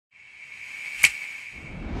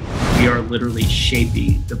are literally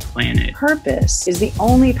shaping the planet. Purpose is the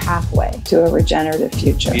only pathway to a regenerative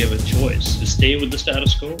future. We have a choice to stay with the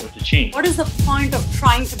status quo or to change. What is the point of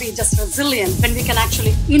trying to be just resilient when we can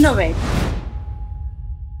actually innovate?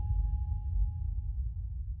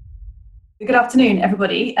 Good afternoon,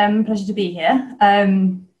 everybody. Pleasure to be here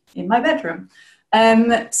in my bedroom.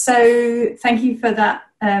 So thank you for that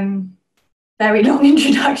very long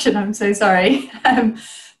introduction. I'm so sorry.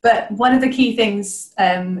 But one of the key things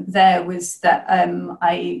there was that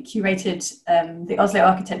I curated the Oslo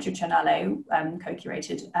Architecture Triennale,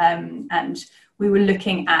 co-curated, and we were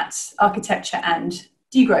looking at architecture and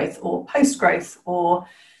degrowth or post-growth or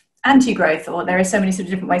anti-growth, or there are so many sort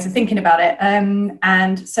of different ways of thinking about it.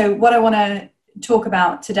 And so what I want to talk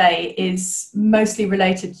about today is mostly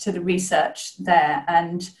related to the research there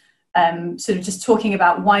and sort of just talking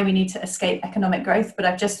about why we need to escape economic growth. But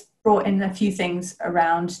I've just brought in a few things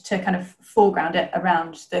around to kind of foreground it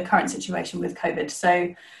around the current situation with COVID.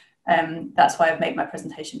 So that's why I've made my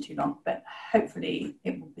presentation too long, but hopefully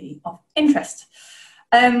it will be of interest.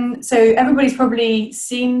 So everybody's probably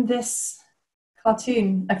seen this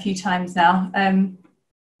cartoon a few times now.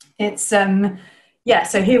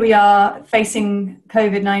 So here we are facing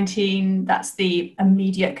COVID-19. That's the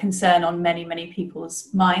immediate concern on many, many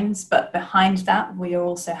people's minds. But behind that, we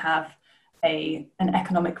also have an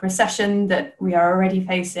economic recession that we are already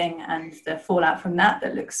facing, and the fallout from that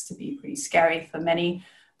looks to be pretty scary for many.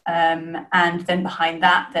 And then behind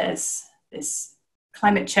that, there's this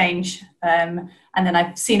climate change. And then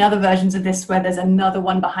I've seen other versions of this where there's another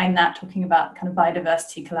one behind that talking about kind of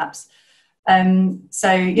biodiversity collapse.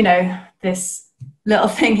 So, you know, this little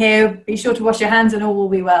thing here, be sure to wash your hands and all will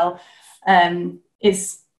be well,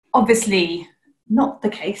 is obviously not the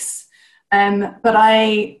case. But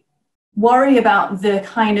I worry about the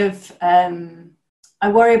kind of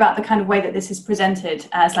way that this is presented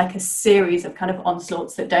as like a series of kind of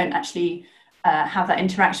onslaughts that don't actually have that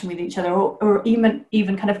interaction with each other, or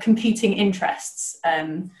even kind of competing interests,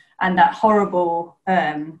 and that horrible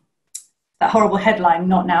headline,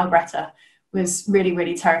 "Not Now, Greta," was really,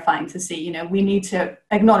 really terrifying to see. You know, we need to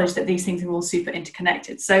acknowledge that these things are all super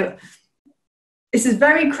interconnected. So this is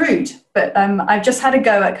very crude, but I've just had a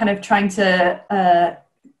go at kind of trying to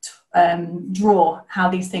draw how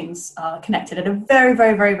these things are connected at a very,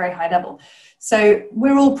 very, very, very high level. So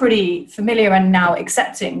we're all pretty familiar and now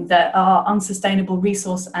accepting that our unsustainable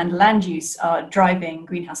resource and land use are driving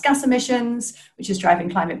greenhouse gas emissions, which is driving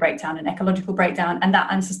climate breakdown and ecological breakdown. And that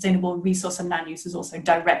unsustainable resource and land use is also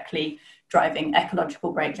directly driving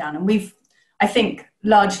ecological breakdown. And we've, I think,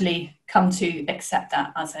 largely come to accept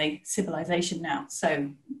that as a civilization now.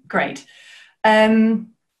 So great.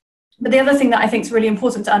 But the other thing that I think is really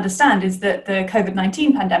important to understand is that the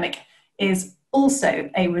COVID-19 pandemic is also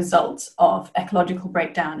a result of ecological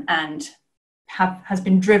breakdown and has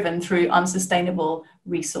been driven through unsustainable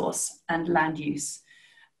resource and land use.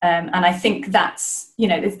 And I think that's, you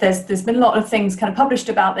know, there's been a lot of things kind of published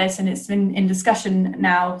about this, and it's been in discussion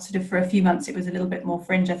now sort of for a few months. It was a little bit more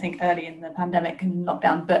fringe, I think, early in the pandemic and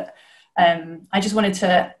lockdown. But I just wanted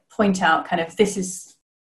to point out kind of this is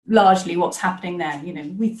largely what's happening there, you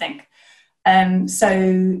know, we think.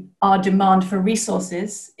 So our demand for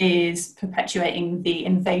resources is perpetuating the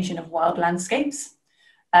invasion of wild landscapes,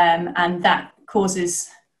 and that causes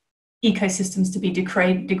ecosystems to be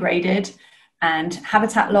degraded and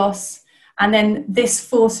habitat loss. And then this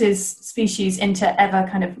forces species into ever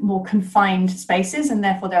kind of more confined spaces, and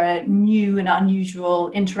therefore there are new and unusual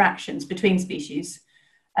interactions between species.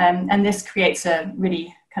 And this creates a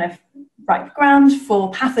really kind of ripe ground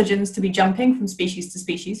for pathogens to be jumping from species to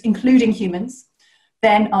species, including humans.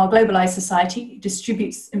 Then our globalized society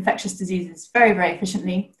distributes infectious diseases very, very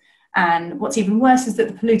efficiently. And what's even worse is that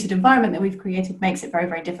the polluted environment that we've created makes it very,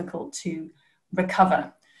 very difficult to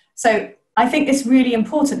recover. So I think it's really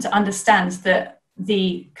important to understand that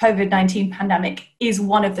the COVID-19 pandemic is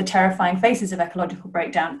one of the terrifying faces of ecological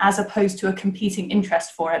breakdown, as opposed to a competing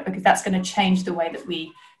interest for it, because that's going to change the way that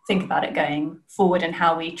we think about it going forward and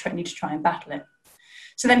how we need to try and battle it.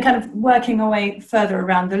 So then kind of working our way further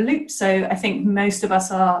around the loop. So I think most of us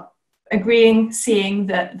are agreeing, seeing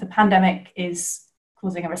that the pandemic is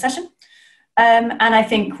causing a recession. And I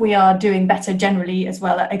think we are doing better generally as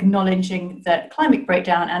well at acknowledging that climate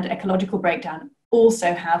breakdown and ecological breakdown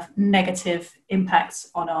also have negative impacts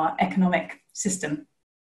on our economic system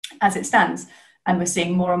as it stands. And we're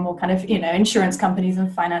seeing more and more kind of, you know, insurance companies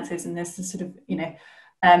and finances, and there's this sort of, you know,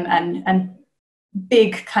 and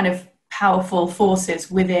big kind of powerful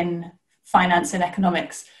forces within finance and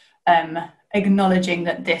economics acknowledging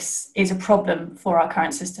that this is a problem for our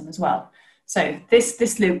current system as well. So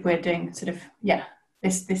this loop we're doing sort of,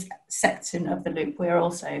 this section of the loop we're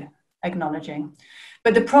also acknowledging.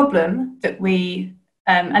 But the problem that we,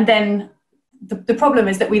 and then the problem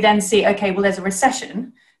is that we then see, okay, well, there's a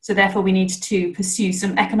recession, so therefore we need to pursue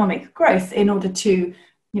some economic growth in order to,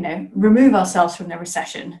 remove ourselves from the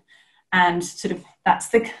recession. And sort of that's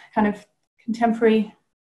the kind of contemporary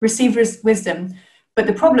received wisdom. But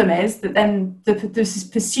the problem is that then this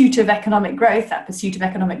pursuit of economic growth,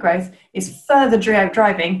 is further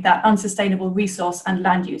driving that unsustainable resource and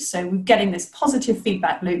land use. So we're getting this positive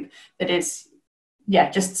feedback loop that is,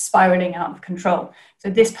 just spiraling out of control. So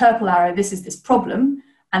this purple arrow, this is this problem.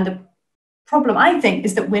 And the problem, I think,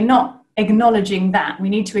 is that we're not acknowledging that. We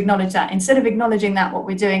need to acknowledge that. Instead of acknowledging that, what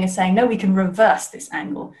we're doing is saying, no, we can reverse this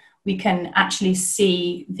angle. We can actually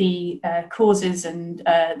see the causes and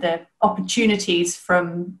the opportunities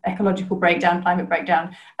from ecological breakdown, climate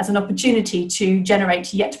breakdown, as an opportunity to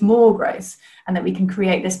generate yet more growth, and that we can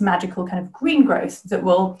create this magical kind of green growth that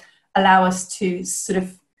will allow us to sort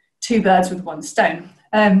of two birds with one stone.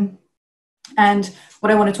 And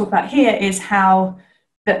what I want to talk about here is how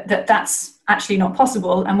that's actually not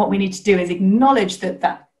possible, and what we need to do is acknowledge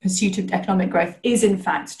that pursuit of economic growth is in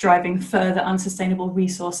fact driving further unsustainable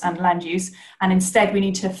resource and land use, and instead we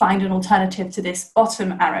need to find an alternative to this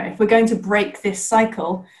bottom arrow. If we're going to break this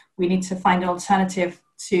cycle, we need to find an alternative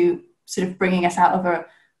to sort of bringing us out of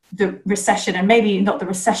the recession, and maybe not the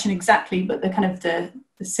recession exactly, but the kind of the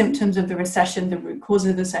symptoms of the recession, the root cause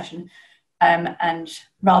of the recession, and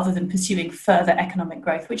rather than pursuing further economic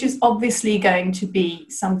growth, which is obviously going to be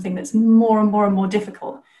something that's more and more and more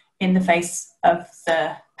difficult in the face of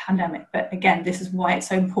the pandemic. But again, this is why it's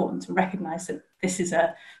so important to recognize that this is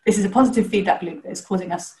a positive feedback loop that is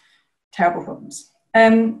causing us terrible problems.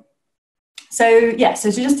 So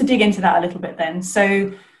just to dig into that a little bit then.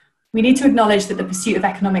 So we need to acknowledge that the pursuit of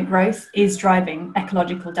economic growth is driving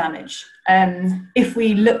ecological damage. If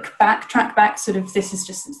we track back, sort of this is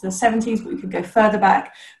just since the 70s, but we could go further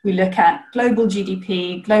back. We look at global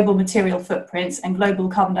GDP, global material footprints, and global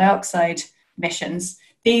carbon dioxide emissions.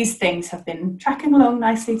 These things have been tracking along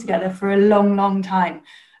nicely together for a long, long time.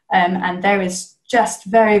 And there is just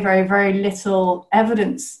very, very, very little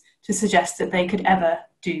evidence to suggest that they could ever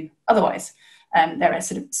do otherwise. There are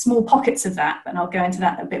sort of small pockets of that, and I'll go into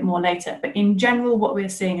that a bit more later. But in general, what we're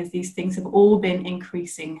seeing is these things have all been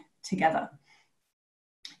increasing together.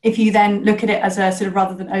 If you then look at it as a sort of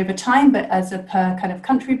rather than over time, but as a per kind of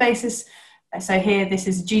country basis, so here this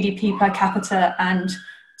is GDP per capita and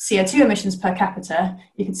CO2 emissions per capita,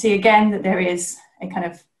 you can see again that there is a kind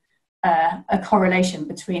of a correlation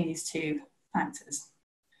between these two factors.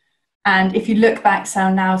 And if you look back, so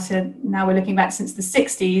now we're looking back since the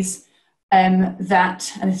 60s, and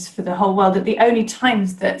this is for the whole world, that the only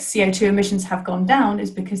times that CO2 emissions have gone down is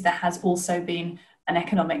because there has also been an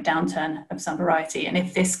economic downturn of some variety. And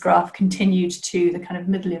if this graph continued to the kind of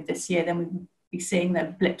middle of this year, then we would be seeing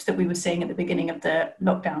the blips that we were seeing at the beginning of the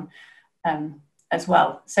lockdown as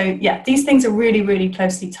well. So these things are really, really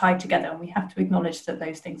closely tied together, and we have to acknowledge that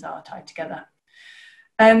those things are tied together.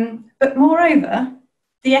 But moreover,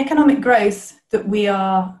 the economic growth that we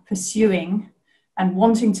are pursuing and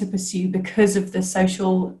wanting to pursue because of the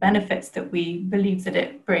social benefits that we believe that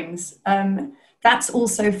it brings, that's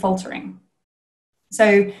also faltering.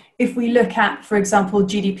 So if we look at, for example,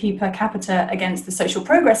 GDP per capita against the social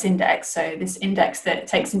progress index, so this index that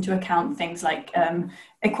takes into account things like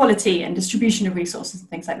equality and distribution of resources and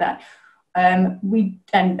things like that,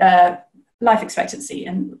 life expectancy,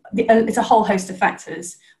 and it's a whole host of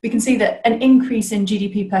factors, we can see that an increase in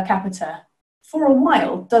GDP per capita for a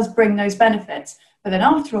while does bring those benefits, but then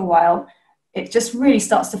after a while, it just really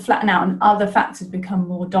starts to flatten out and other factors become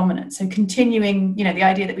more dominant. So continuing, the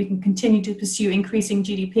idea that we can continue to pursue increasing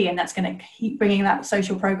GDP and that's going to keep bringing that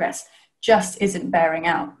social progress just isn't bearing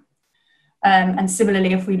out. And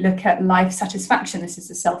similarly, if we look at life satisfaction, this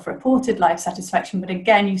is a self-reported life satisfaction, but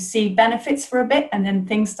again, you see benefits for a bit and then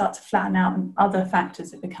things start to flatten out and other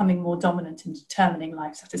factors are becoming more dominant in determining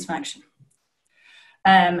life satisfaction.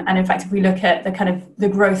 And in fact, if we look at the kind of the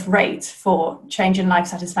growth rate for change in life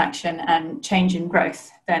satisfaction and change in growth,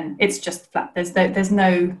 then it's just flat. There's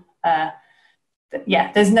no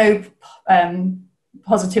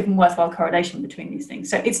positive and worthwhile correlation between these things.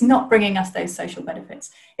 So it's not bringing us those social benefits.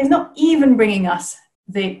 It's not even bringing us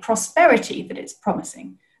the prosperity that it's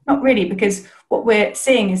promising. Not really, because what we're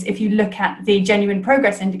seeing is if you look at the genuine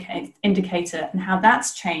progress indicator and how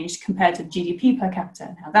that's changed compared to GDP per capita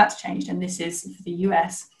and how that's changed, and this is for the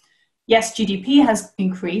US, yes, GDP has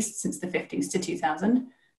increased since the 50s to 2000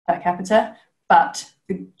 per capita, but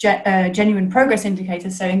genuine progress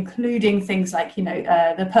indicators, so including things like,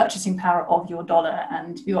 the purchasing power of your dollar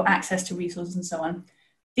and your access to resources and so on,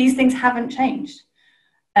 these things haven't changed.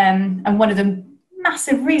 And one of the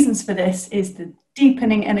massive reasons for this is the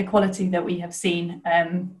deepening inequality that we have seen.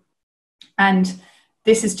 And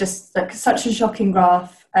this is just like such a shocking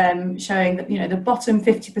graph, showing that, the bottom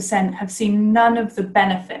 50% have seen none of the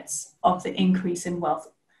benefits of the increase in wealth.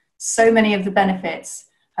 So many of the benefits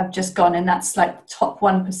have just gone, and that's like top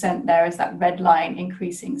 1% there is that red line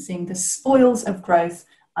increasing, seeing the spoils of growth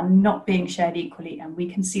are not being shared equally. And we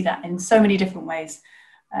can see that in so many different ways.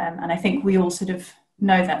 And I think we all sort of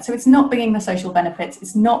know that. So it's not bringing the social benefits,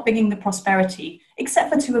 it's not bringing the prosperity,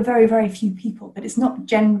 except for to a very, very few people, but it's not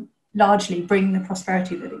largely bringing the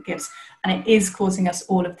prosperity that it gives. And it is causing us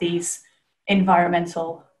all of these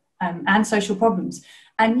environmental and social problems.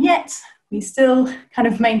 And yet we still kind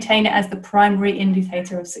of maintain it as the primary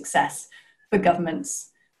indicator of success for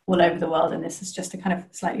governments all over the world. And this is just a kind of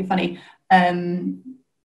slightly funny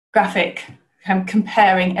graphic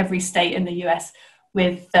comparing every state in the US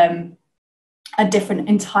with a different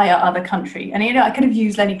entire other country. And, I could have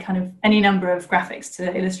used any number of graphics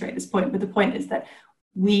to illustrate this point, but the point is that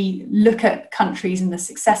we look at countries and the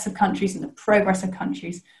success of countries and the progress of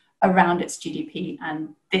countries around its GDP.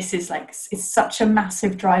 And this is it's such a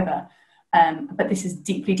massive driver. But this is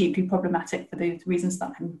deeply, deeply problematic for the reasons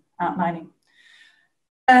that I'm outlining.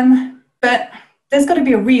 But there's got to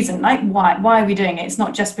be a reason, why are we doing it? It's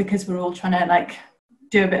not just because we're all trying to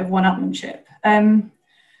do a bit of one-upmanship. And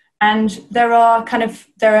there are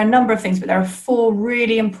a number of things, but there are 4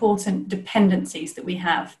 really important dependencies that we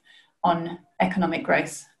have on economic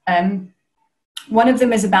growth. One of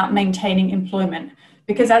them is about maintaining employment,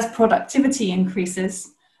 because as productivity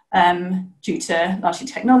increases due to largely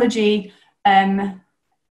technology,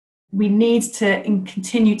 we need to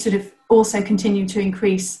continue to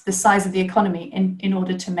increase the size of the economy in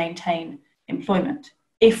order to maintain employment.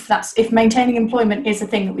 If maintaining employment is a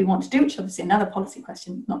thing that we want to do, which is obviously another policy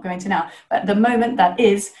question, not going to now, but at the moment that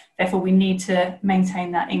is, therefore we need to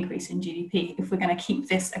maintain that increase in GDP if we're going to keep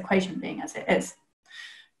this equation being as it is.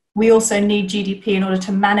 We also need GDP in order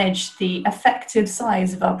to manage the effective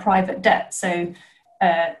size of our private debt. So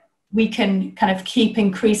we can kind of keep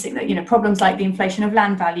increasing that, problems like the inflation of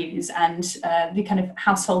land values and the kind of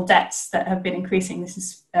household debts that have been increasing. This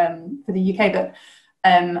is for the UK, but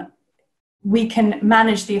we can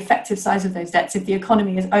manage the effective size of those debts. If the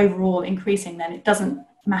economy is overall increasing, then it doesn't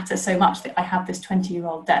matter so much that I have this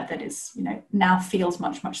 20-year-old debt that is, now feels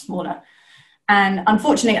much, much smaller. And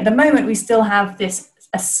unfortunately, at the moment, we still have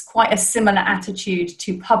quite a similar attitude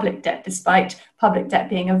to public debt, despite public debt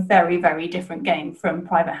being a very, very different game from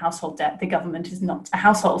private household debt. The government is not a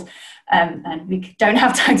household, and we don't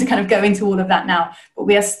have time to kind of go into all of that now, but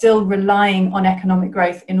we are still relying on economic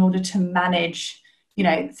growth in order to manage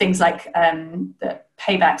things like the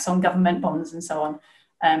paybacks on government bonds and so on,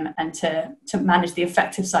 and to manage the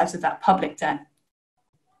effective size of that public debt.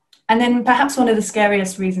 And then perhaps one of the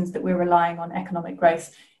scariest reasons that we're relying on economic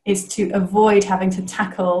growth is to avoid having to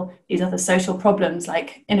tackle these other social problems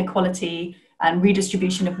like inequality and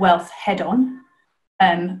redistribution of wealth head on.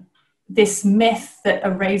 This myth that a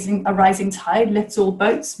rising tide lifts all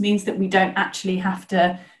boats means that we don't actually have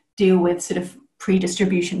to deal with sort of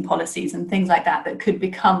pre-distribution policies and things like that could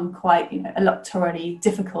become quite electorally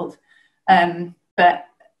difficult. But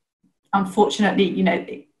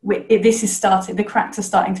unfortunately, this is starting, the cracks are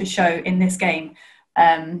starting to show in this game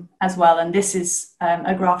as well. And this is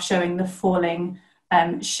a graph showing the falling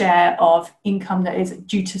share of income that is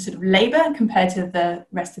due to sort of labour compared to the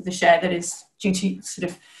rest of the share that is due to sort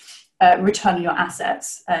of return on your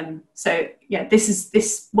assets. So yeah, this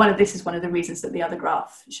is one of the reasons that the other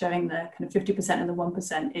graph showing the kind of 50% and the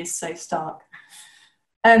 1% is so stark.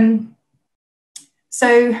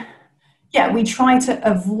 So yeah, we try to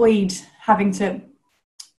avoid having to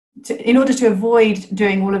in order to avoid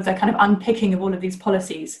doing all of the kind of unpicking of all of these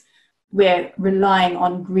policies, we're relying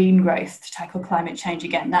on green growth to tackle climate change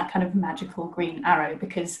again, that kind of magical green arrow,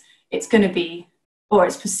 because it's going to be, or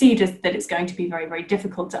it's perceived as that it's going to be very, very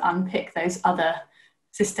difficult to unpick those other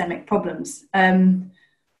systemic problems.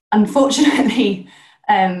 Unfortunately,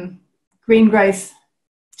 green growth,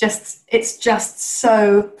 it's just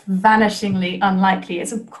so vanishingly unlikely.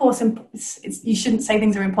 It's of course, you shouldn't say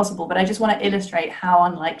things are impossible, but I just want to illustrate how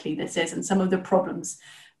unlikely this is and some of the problems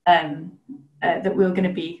that we're going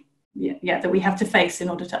to be, that we have to face in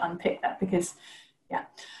order to unpick that, because,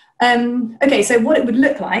 okay, so what it would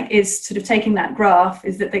look like is sort of taking that graph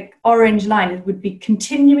is that the orange line would be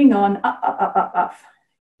continuing on up,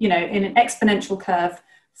 in an exponential curve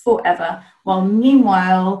forever, while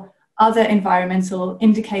meanwhile other environmental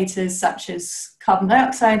indicators such as carbon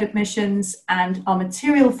dioxide emissions and our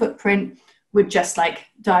material footprint would just like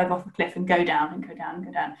dive off a cliff and go down and go down and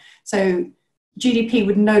go down. So GDP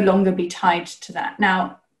would no longer be tied to that.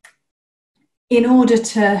 Now, in order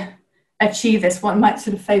to achieve this, one of my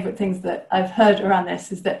sort of favorite things that I've heard around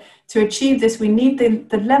this is that to achieve this, we need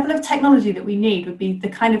the level of technology that we need would be the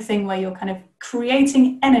kind of thing where you're kind of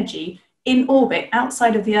creating energy in orbit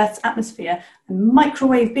outside of the Earth's atmosphere and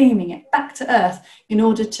microwave beaming it back to Earth in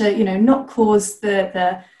order to, you know, not cause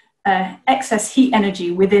the excess heat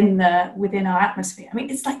energy within our atmosphere. I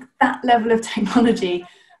mean, it's like that level of technology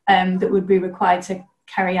that would be required to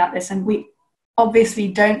carry out this, and we obviously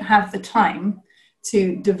don't have the time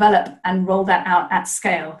to develop and roll that out at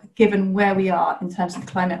scale, given where we are in terms of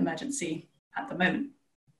the climate emergency at the moment.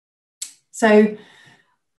 So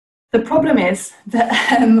the problem is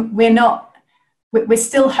that we're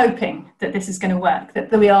still hoping that this is going to work,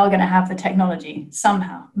 that we are going to have the technology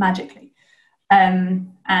somehow, magically.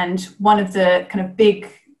 And one of the kind of big,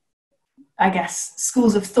 I guess,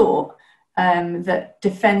 schools of thought that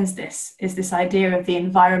defends this is this idea of the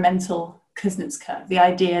environmental Kuznets curve, the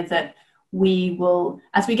idea that we will,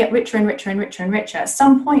 as we get richer and richer and richer and richer, at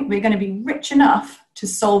some point we're going to be rich enough to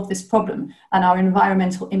solve this problem and our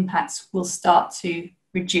environmental impacts will start to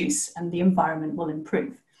reduce and the environment will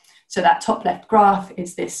improve. So that top left graph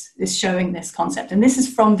is showing this concept. And this is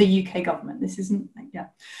from the UK government. This isn't, yeah.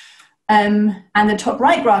 And the top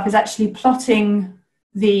right graph is actually plotting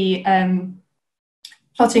the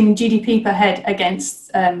plotting GDP per head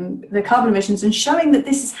against the carbon emissions and showing that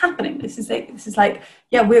this is happening. This is like,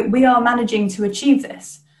 yeah, we are managing to achieve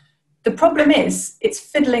this. The problem is it's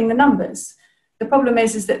fiddling the numbers. The problem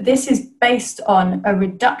is that this is based on a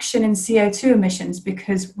reduction in CO2 emissions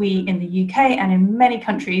because we in the UK and in many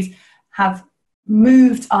countries have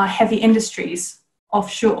moved our heavy industries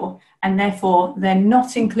offshore and therefore they're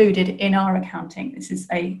not included in our accounting. This is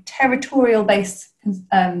a territorial based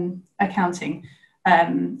accounting.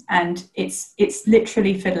 And it's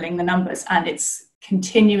literally fiddling the numbers and it's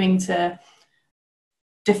continuing to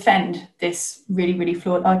defend this really, really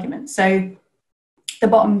flawed argument. So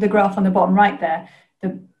the graph on the bottom right there,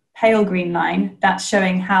 the pale green line, that's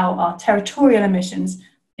showing how our territorial emissions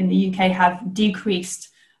in the UK have decreased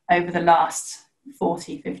over the last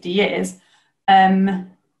 40, 50 years.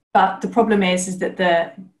 But the problem is that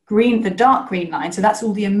the dark green line, so that's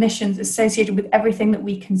all the emissions associated with everything that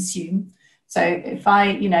we consume. So if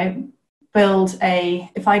I,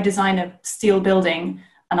 if I design a steel building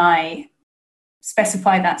and I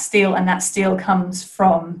specify that steel and that steel comes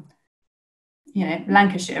from,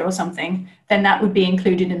 Lancashire or something, then that would be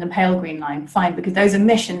included in the pale green line, fine, because those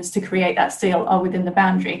emissions to create that steel are within the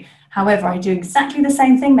boundary. However, I do exactly the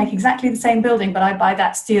same thing, make exactly the same building, but I buy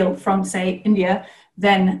that steel from, say, India,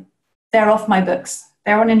 then they're off my books.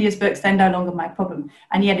 They're on India's books, they're no longer my problem.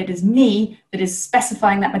 And yet it is me that is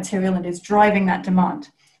specifying that material and is driving that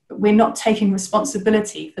demand. But we're not taking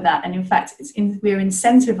responsibility for that. And in fact, we're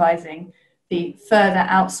incentivizing the further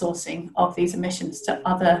outsourcing of these emissions to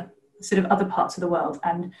other parts of the world.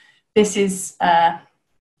 And this is, a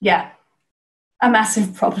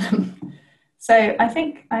massive problem. So I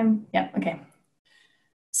think okay.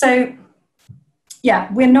 So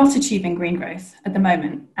we're not achieving green growth at the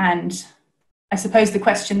moment. And I suppose the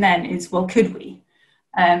question then is, well, could we?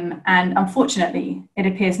 And unfortunately, it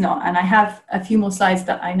appears not. And I have a few more slides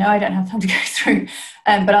that I know I don't have time to go through,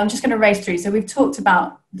 but I'm just going to race through. So we've talked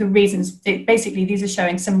about the reasons. Basically, these are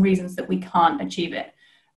showing some reasons that we can't achieve it.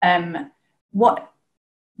 What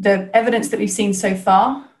the evidence that we've seen so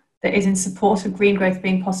far that is in support of green growth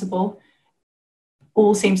being possible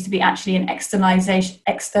all seems to be actually an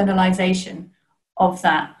externalization of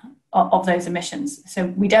those emissions. So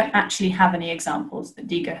we don't actually have any examples that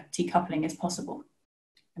decoupling is possible.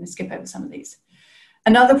 I'm going to skip over some of these.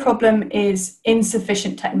 Another problem is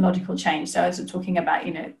insufficient technological change. So as we're talking about,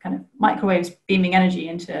 kind of microwaves beaming energy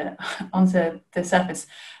onto the surface.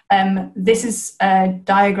 This is a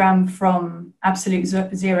diagram from Absolute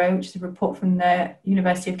Zero, which is a report from the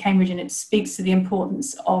University of Cambridge, and it speaks to the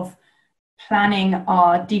importance of planning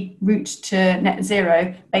our deep route to net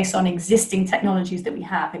zero based on existing technologies that we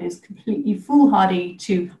have. It is completely foolhardy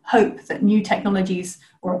to hope that new technologies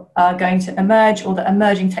are going to emerge or that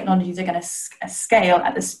emerging technologies are going to scale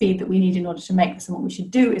at the speed that we need in order to make this. And what we should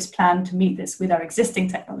do is plan to meet this with our existing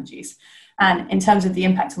technologies. And in terms of the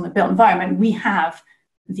impact on the built environment, we have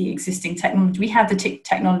the existing technology. We have the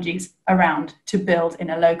technologies around to build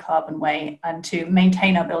in a low carbon way and to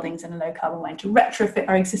maintain our buildings in a low carbon way, and to retrofit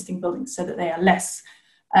our existing buildings so that they are less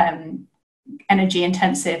energy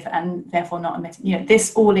intensive and therefore not emitting.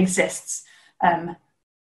 This all exists.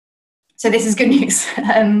 So this is good news.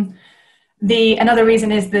 Another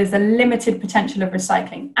reason is there's a limited potential of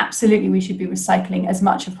recycling. Absolutely, we should be recycling as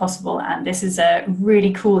much as possible. And this is a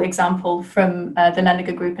really cool example from the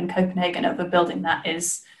Lendiger Group in Copenhagen of a building that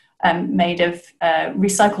is made of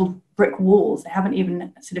recycled brick walls. They haven't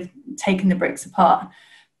even sort of taken the bricks apart.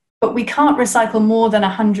 But we can't recycle more than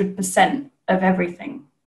 100% of everything.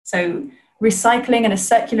 So recycling and a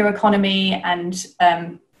circular economy and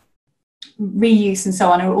reuse and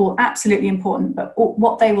so on are all absolutely important, but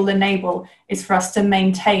what they will enable is for us to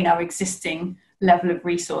maintain our existing level of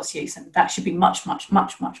resource use, and that should be much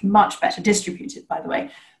better distributed, by the way,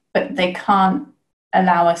 but they can't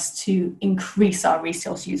allow us to increase our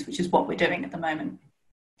resource use, which is what we're doing at the moment.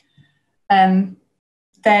 Then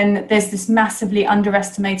there's this massively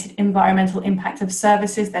underestimated environmental impact of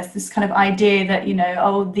services. There's this kind of idea that,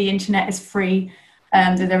 the internet is free,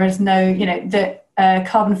 that there is no, the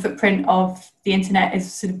carbon footprint of the internet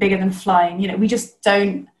is sort of bigger than flying. We just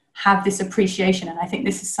don't have this appreciation. And I think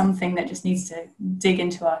this is something that just needs to dig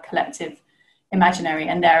into our collective imaginary.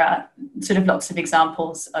 And there are sort of lots of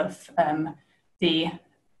examples of the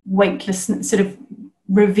weightlessness, sort of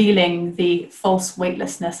revealing the false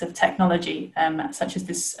weightlessness of technology, such as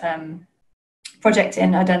this project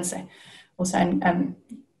in Odense, also in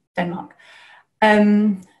Denmark.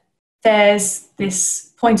 There's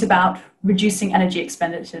this point about reducing energy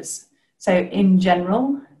expenditures. So in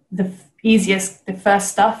general, the first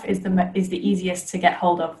stuff is the easiest to get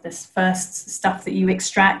hold of. This first stuff that you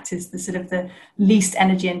extract is the sort of the least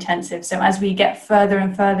energy intensive. So as we get further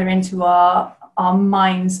and further into our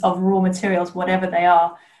mines of raw materials, whatever they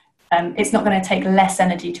are, it's not going to take less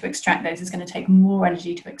energy to extract those. It's going to take more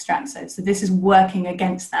energy to extract those. So this is working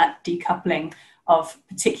against that decoupling of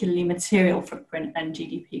particularly material footprint and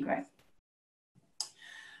GDP growth.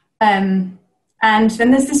 And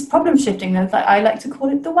then there's this problem shifting. I like to call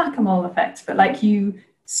it the whack-a-mole effect, but like you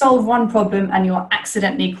solve one problem and you're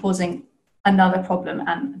accidentally causing another problem.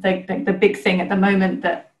 And the big thing at the moment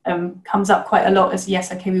that comes up quite a lot is,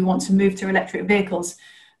 yes, okay, we want to move to electric vehicles,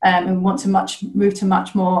 and we want to move to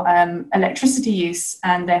much more electricity use,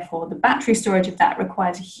 and therefore the battery storage of that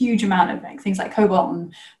requires a huge amount of things like cobalt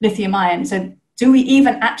and lithium ion. So do we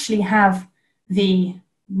even actually have the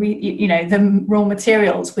raw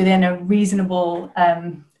materials within a reasonably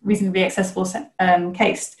accessible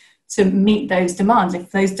case to meet those demands?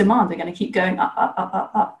 If those demands are going to keep going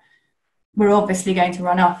up, we're obviously going to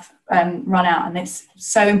run out. And it's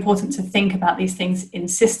so important to think about these things in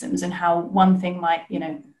systems and how one thing might,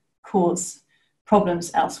 cause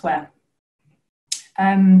problems elsewhere.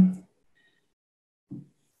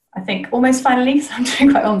 I think almost finally, so I'm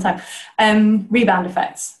doing quite a long time, rebound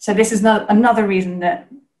effects. So this is another reason that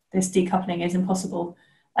this decoupling is impossible,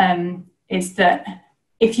 is that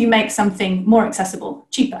if you make something more accessible,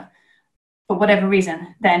 cheaper, for whatever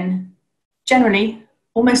reason, then generally,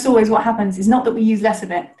 almost always what happens is not that we use less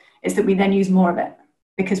of it, it's that we then use more of it,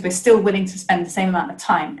 because we're still willing to spend the same amount of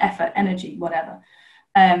time, effort, energy, whatever.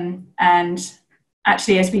 And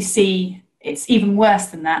actually, as we see, it's even worse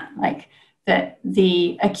than that, like that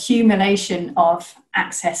the accumulation of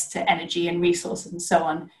access to energy and resources and so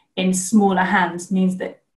on in smaller hands means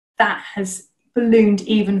that has ballooned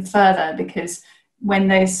even further, because when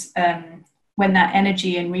that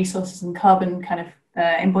energy and resources and carbon kind of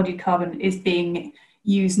embodied carbon is being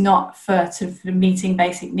used not for sort of meeting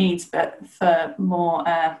basic needs, but for more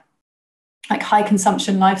like high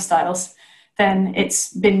consumption lifestyles, then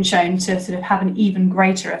it's been shown to sort of have an even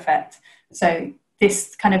greater effect. So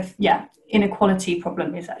this kind of inequality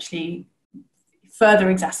problem is actually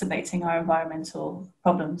further exacerbating our environmental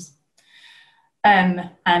problems.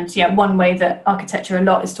 One way that architecture a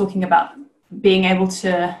lot is talking about being able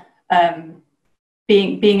to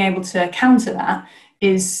being able to counter that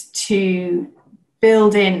is to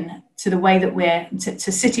build in to the way that we're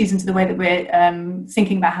to cities and to the way that we're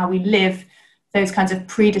thinking about how we live, those kinds of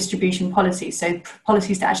pre-distribution policies. So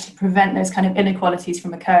policies to actually prevent those kind of inequalities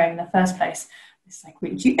from occurring in the first place. It's like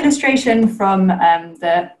really cute illustration from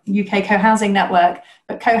the UK co-housing network,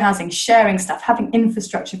 but co-housing, sharing stuff, having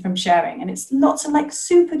infrastructure from sharing. And it's lots of like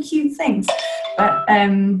super cute things, but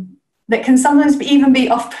that can sometimes even be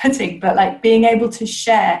off-putting, but like being able to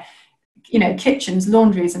share, kitchens,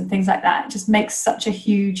 laundries and things like that, just makes such a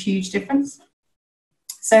huge difference.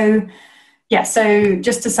 So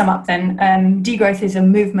just to sum up then, degrowth is a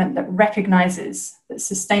movement that recognizes that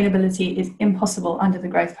sustainability is impossible under the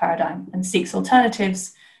growth paradigm and seeks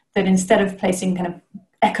alternatives that, instead of placing kind of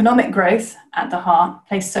economic growth at the heart,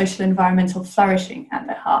 place social environmental flourishing at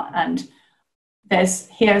the heart. And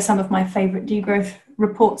here are some of my favorite degrowth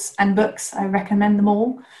reports and books. I recommend them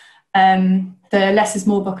all. The Less is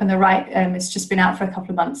More book on the right, it's just been out for a couple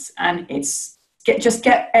of months, and it's just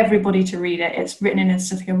get everybody to read it. It's written in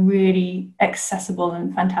a really accessible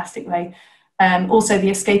and fantastic way. Also, the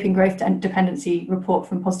Escaping Growth and Dependency report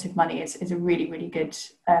from Positive Money is a really, really good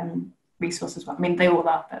resource as well. I mean, they all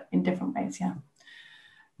are, but in different ways, yeah.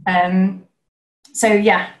 So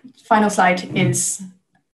yeah, final slide is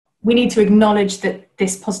we need to acknowledge that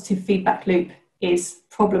this positive feedback loop is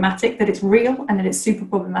problematic, that it's real and that it's super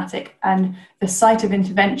problematic. And the site of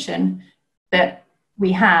intervention that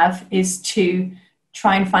we have is to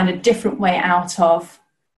try and find a different way out of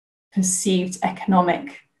perceived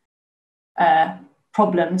economic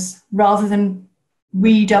problems, rather than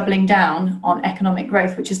redoubling down on economic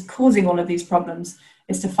growth, which is causing all of these problems,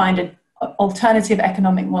 is to find an alternative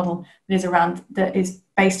economic model that is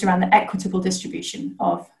based around the equitable distribution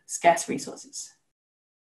of scarce resources.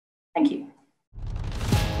 Thank you.